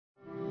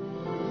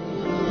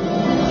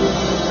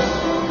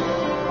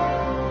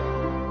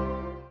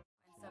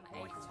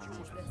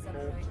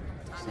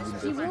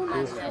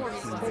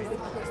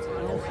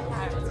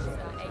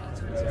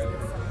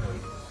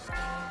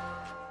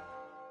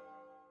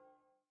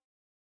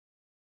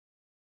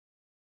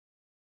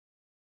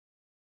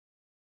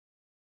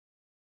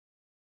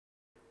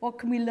What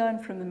can we learn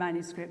from the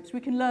manuscripts? We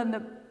can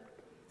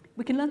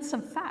learn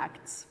some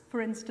facts.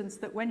 For instance,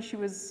 that when she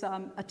was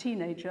a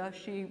teenager,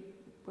 she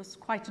was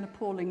quite an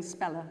appalling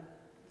speller.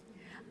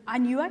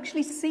 And you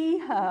actually see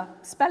her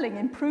spelling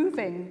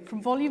improving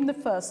from volume the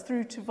first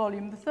through to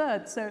volume the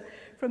third. So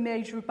from the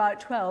age of about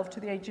 12 to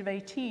the age of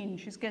 18,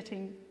 she's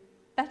getting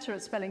better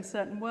at spelling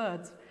certain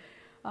words.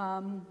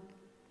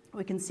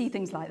 We can see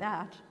things like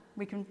that.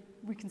 We can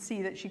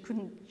see that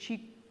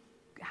she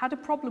had a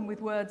problem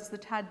with words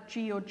that had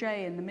G or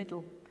J in the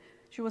middle.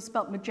 She was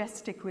spelt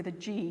majestic with a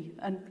G,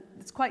 and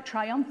it's quite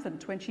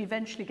triumphant when she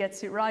eventually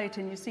gets it right,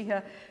 and you see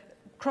her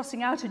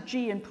crossing out a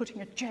G and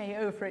putting a J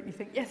over it. You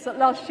think, yes, at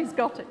last she's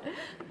got it.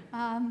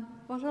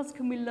 What else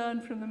can we learn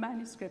from the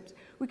manuscript?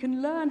 We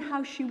can learn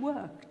how she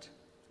worked,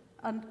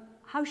 and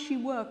how she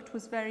worked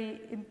was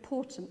very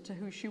important to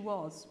who she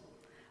was.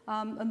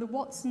 And the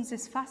Watsons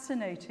is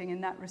fascinating in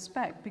that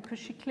respect because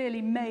she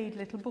clearly made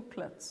little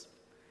booklets.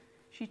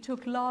 She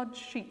took large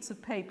sheets of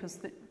paper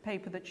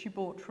that she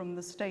bought from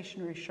the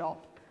stationery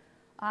shop,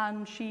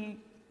 and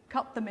she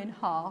cut them in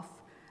half,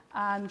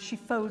 and she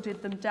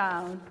folded them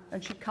down,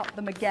 and she cut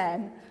them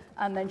again,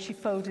 and then she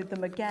folded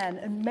them again,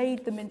 and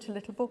made them into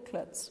little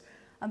booklets.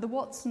 And the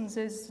Watsons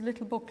is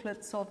little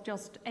booklets of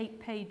just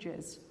 8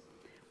 pages.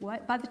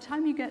 By the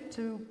time you get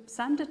to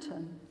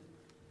Sanditon,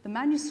 the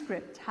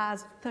manuscript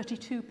has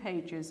 32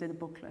 pages in a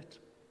booklet.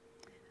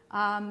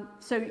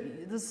 So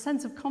there's a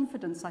sense of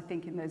confidence, I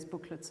think, in those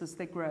booklets as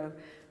they grow.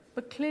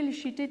 But clearly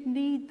she did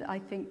need, I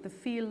think, the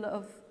feel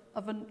of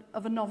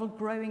a novel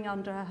growing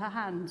under her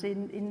hand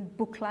in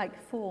book-like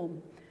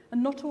form.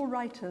 And not all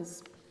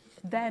writers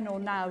then or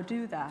now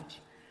do that.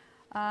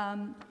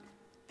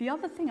 The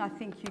other thing I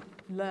think you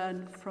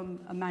learn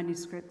from a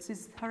manuscript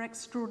is her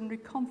extraordinary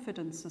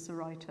confidence as a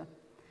writer,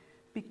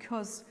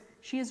 because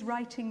she is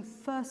writing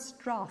first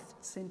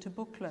drafts into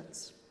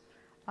booklets.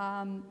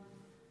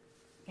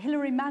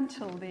 Hilary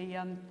Mantel,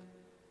 the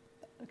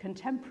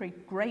contemporary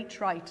great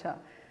writer,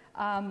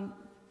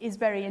 is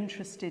very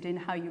interested in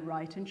how you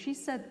write, and she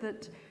said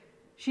that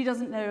she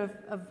doesn't know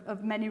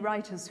of many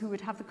writers who would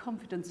have the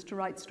confidence to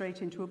write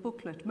straight into a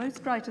booklet.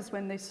 Most writers,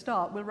 when they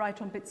start, will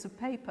write on bits of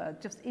paper,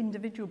 just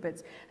individual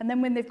bits, and then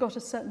when they've got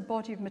a certain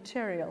body of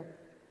material,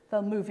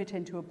 they'll move it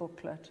into a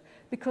booklet,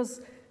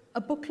 because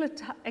a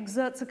booklet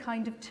exerts a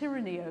kind of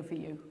tyranny over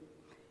you.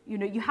 You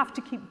know, you have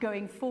to keep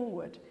going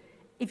forward.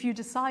 If you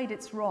decide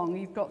it's wrong,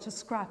 you've got to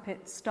scrap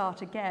it,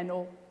 start again,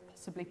 or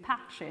possibly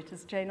patch it,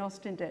 as Jane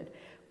Austen did.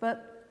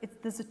 But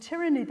there's a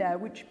tyranny there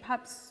which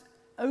perhaps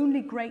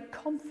only great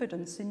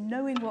confidence in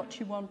knowing what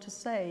you want to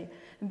say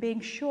and being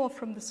sure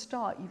from the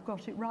start you've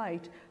got it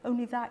right,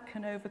 only that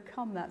can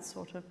overcome that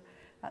sort of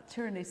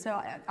tyranny. So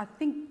I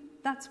think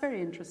that's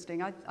very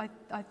interesting.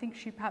 I think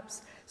she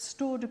perhaps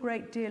stored a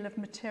great deal of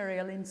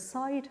material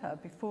inside her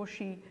before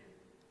she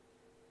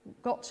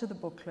got to the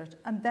booklet,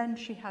 and then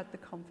she had the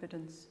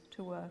confidence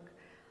to work.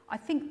 I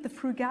think the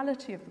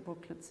frugality of the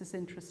booklets is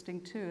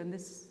interesting too, and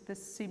this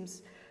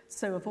seems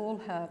so of all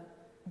her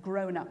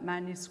grown-up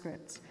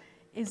manuscripts,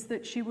 is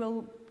that she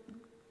will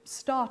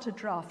start a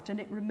draft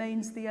and it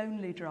remains the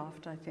only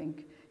draft, I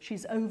think.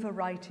 She's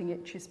overwriting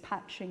it, she's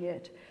patching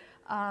it.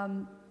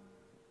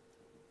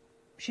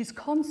 She's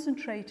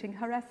concentrating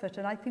her effort,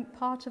 and I think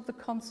part of the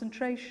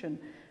concentration,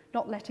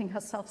 not letting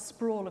herself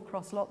sprawl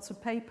across lots of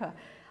paper,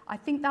 I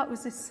think that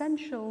was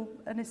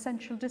an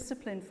essential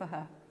discipline for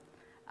her.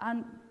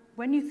 And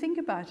when you think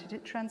about it,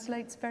 it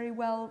translates very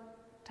well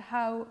to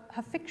how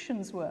her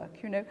fictions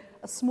work. You know,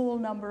 a small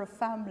number of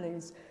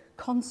families,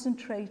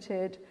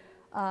 concentrated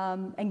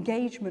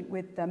engagement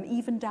with them,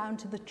 even down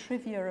to the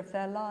trivia of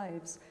their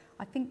lives.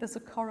 I think there's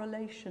a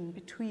correlation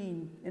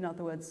between, in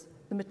other words,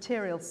 the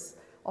materials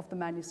of the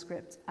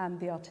manuscript and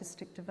the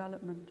artistic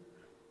development.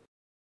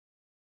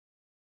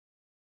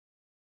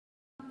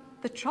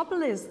 The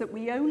trouble is that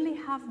we only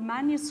have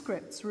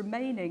manuscripts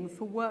remaining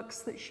for works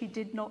that she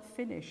did not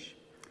finish.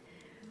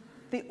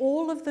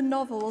 All of the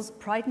novels,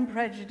 Pride and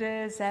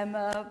Prejudice,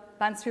 Emma,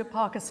 Mansfield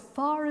Park, as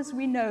far as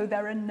we know,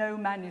 there are no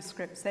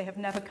manuscripts. They have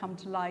never come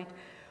to light.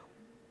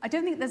 I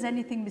don't think there's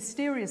anything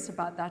mysterious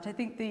about that. I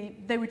think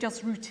they were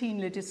just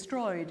routinely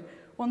destroyed.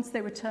 Once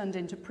they were turned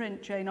into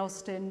print, Jane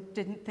Austen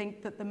didn't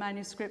think that the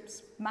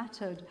manuscripts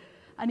mattered.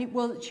 And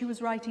she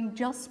was writing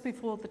just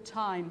before the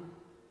time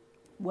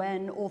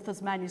when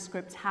authors'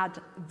 manuscripts had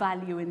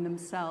value in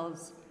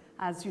themselves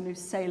as, you know,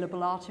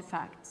 saleable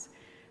artifacts.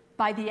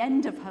 By the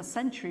end of her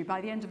century,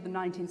 by the end of the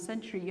 19th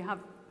century, you have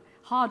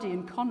Hardy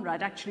and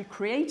Conrad actually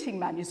creating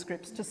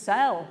manuscripts to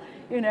sell.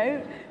 You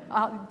know,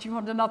 do you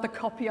want another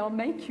copy? I'll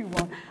make you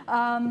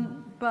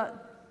one.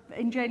 But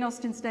in Jane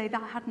Austen's day,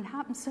 that hadn't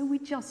happened, so we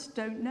just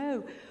don't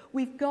know.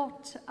 We've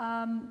got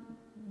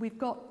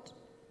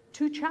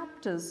 2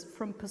 chapters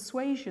from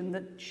Persuasion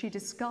that she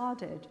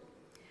discarded.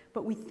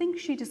 But we think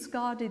she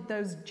discarded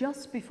those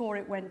just before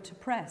it went to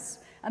press,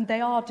 and they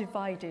are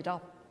divided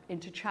up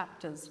into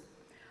chapters.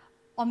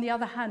 On the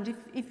other hand,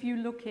 if you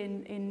look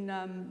in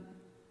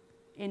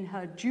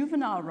her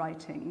juvenile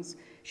writings,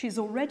 she's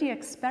already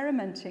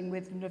experimenting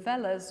with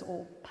novellas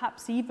or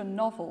perhaps even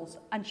novels,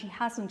 and she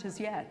hasn't as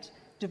yet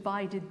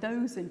divided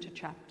those into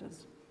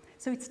chapters.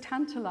 So it's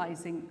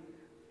tantalizing.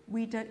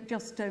 We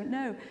just don't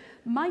know.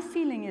 My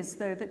feeling is,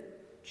 though, that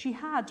she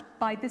had,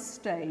 by this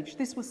stage,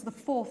 this was the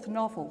fourth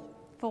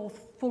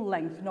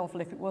full-length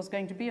novel, if it was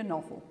going to be a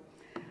novel,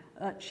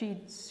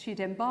 she'd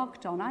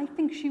embarked on. I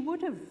think she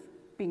would have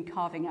been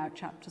carving out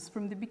chapters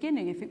from the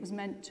beginning if it was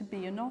meant to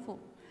be a novel.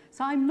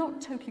 So I'm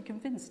not totally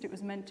convinced it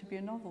was meant to be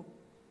a novel.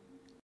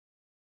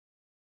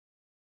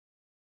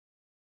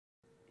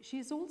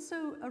 She's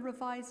also a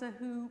reviser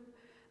who,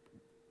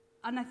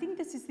 and I think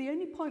this is the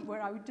only point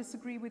where I would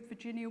disagree with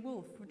Virginia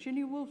Woolf.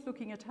 Virginia Woolf,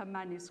 looking at her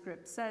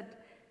manuscript, said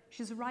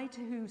she's a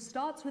writer who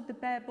starts with the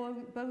bare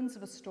bones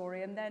of a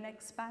story and then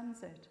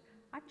expands it.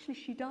 Actually,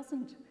 she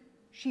doesn't.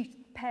 She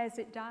pares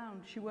it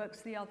down. She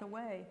works the other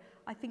way.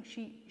 I think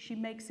she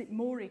makes it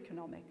more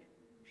economic.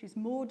 She's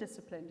more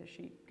disciplined as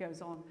she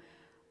goes on.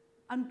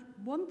 And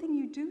one thing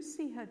you do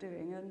see her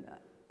doing,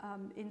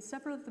 and in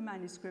several of the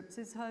manuscripts,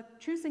 is her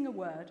choosing a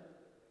word.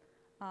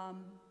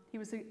 He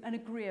was an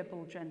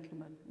agreeable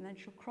gentleman, and then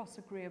she'll cross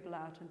agreeable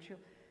out and she'll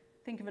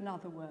think of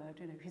another word.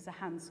 You know, he's a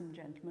handsome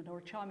gentleman or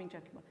a charming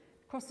gentleman.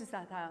 Crosses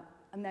that out,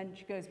 and then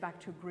she goes back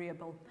to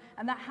agreeable.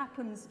 And that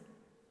happens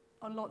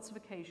on lots of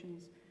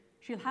occasions.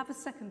 She'll have a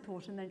second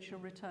thought and then she'll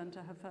return to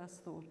her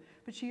first thought.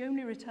 But she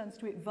only returns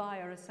to it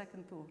via a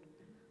second thought.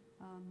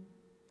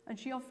 And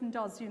she often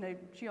does, you know,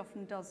 she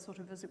often does sort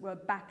of, as it were,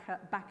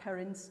 back her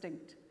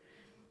instinct.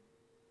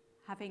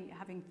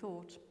 Having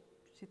thought,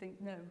 she thinks,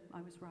 no,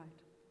 I was right.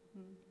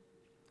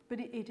 But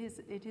it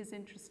is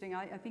interesting.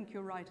 I think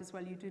you're right as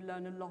well. You do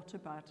learn a lot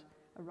about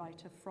a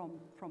writer from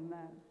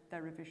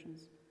their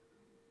revisions.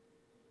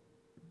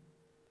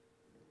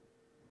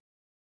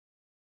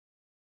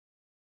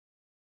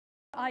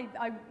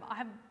 I'm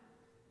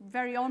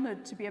very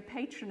honoured to be a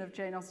patron of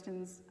Jane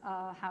Austen's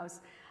house,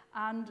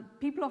 and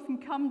people often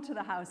come to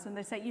the house and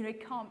they say, you know,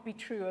 it can't be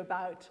true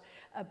about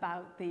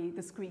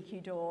the squeaky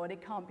door, and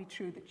it can't be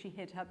true that she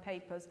hid her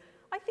papers.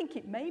 I think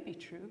it may be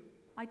true.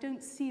 I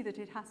don't see that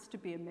it has to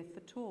be a myth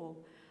at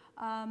all.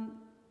 I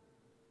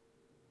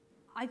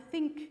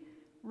think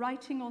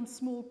writing on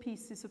small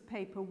pieces of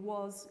paper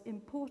was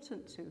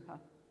important to her.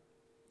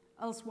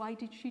 Else, why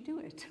did she do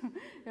it?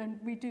 And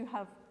we do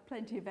have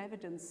plenty of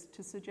evidence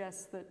to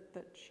suggest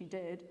that she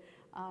did,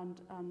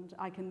 and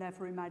I can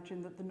therefore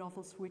imagine that the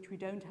novels for which we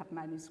don't have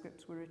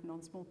manuscripts were written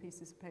on small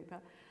pieces of paper.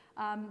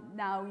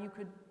 Now, you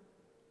could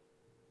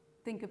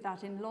think of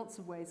that in lots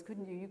of ways,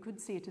 couldn't you? You could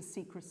see it as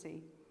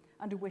secrecy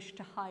and a wish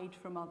to hide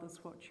from others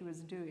what she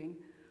was doing.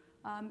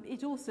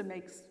 It also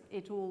makes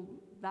it all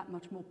that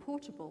much more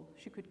portable.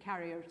 She could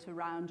carry it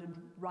around and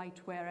write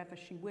wherever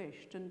she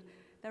wished. And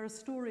there are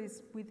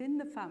stories within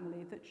the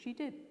family that she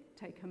did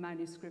take her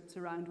manuscripts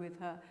around with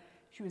her.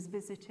 She was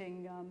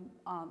visiting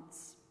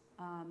aunts,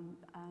 and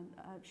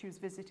she was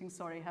visiting,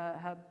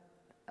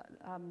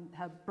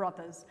 her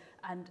brothers,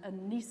 and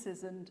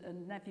nieces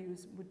and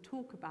nephews would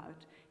talk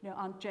about, you know,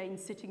 Aunt Jane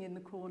sitting in the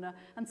corner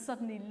and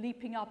suddenly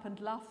leaping up and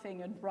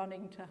laughing and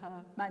running to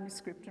her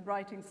manuscript and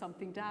writing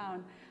something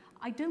down.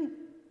 I don't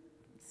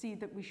see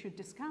that we should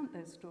discount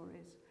those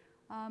stories.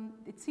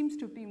 It seems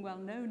to have been well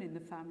known in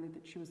the family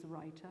that she was a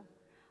writer.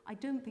 I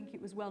don't think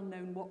it was well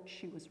known what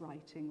she was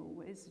writing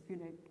always, you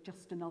know,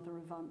 just another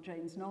of Aunt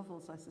Jane's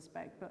novels, I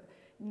suspect, but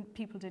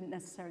people didn't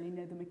necessarily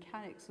know the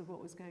mechanics of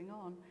what was going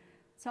on.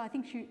 So I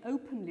think she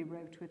openly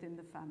wrote within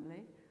the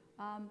family,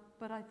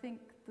 but I think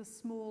the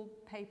small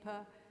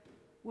paper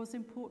was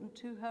important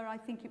to her. I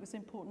think it was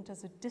important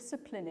as a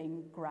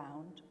disciplining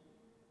ground.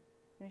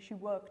 You know, she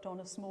worked on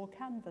a small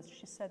canvas.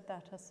 She said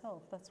that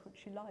herself. That's what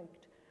she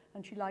liked.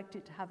 And she liked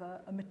it to have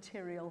a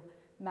material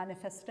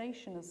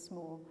manifestation as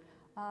small.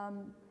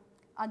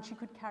 And she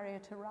could carry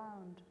it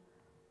around.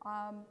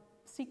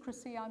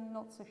 Secrecy, I'm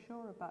not so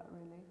sure about,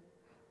 really.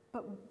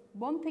 But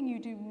one thing you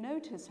do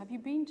notice, have you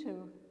been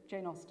to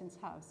Jane Austen's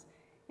house,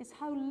 is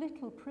how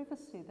little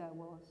privacy there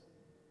was.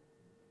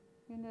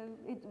 You know,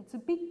 it's a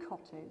big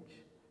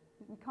cottage.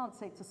 You can't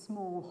say it's a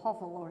small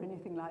hovel or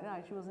anything like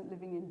that. She wasn't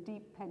living in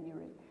deep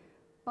penury.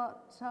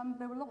 But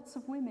there were lots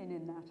of women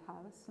in that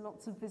house,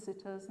 lots of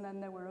visitors, and then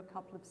there were a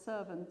couple of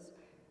servants.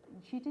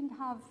 She didn't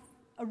have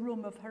a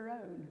room of her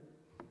own.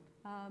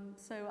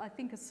 So I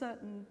think a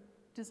certain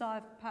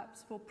desire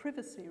perhaps for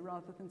privacy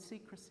rather than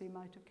secrecy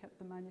might have kept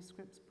the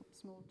manuscripts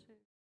small too.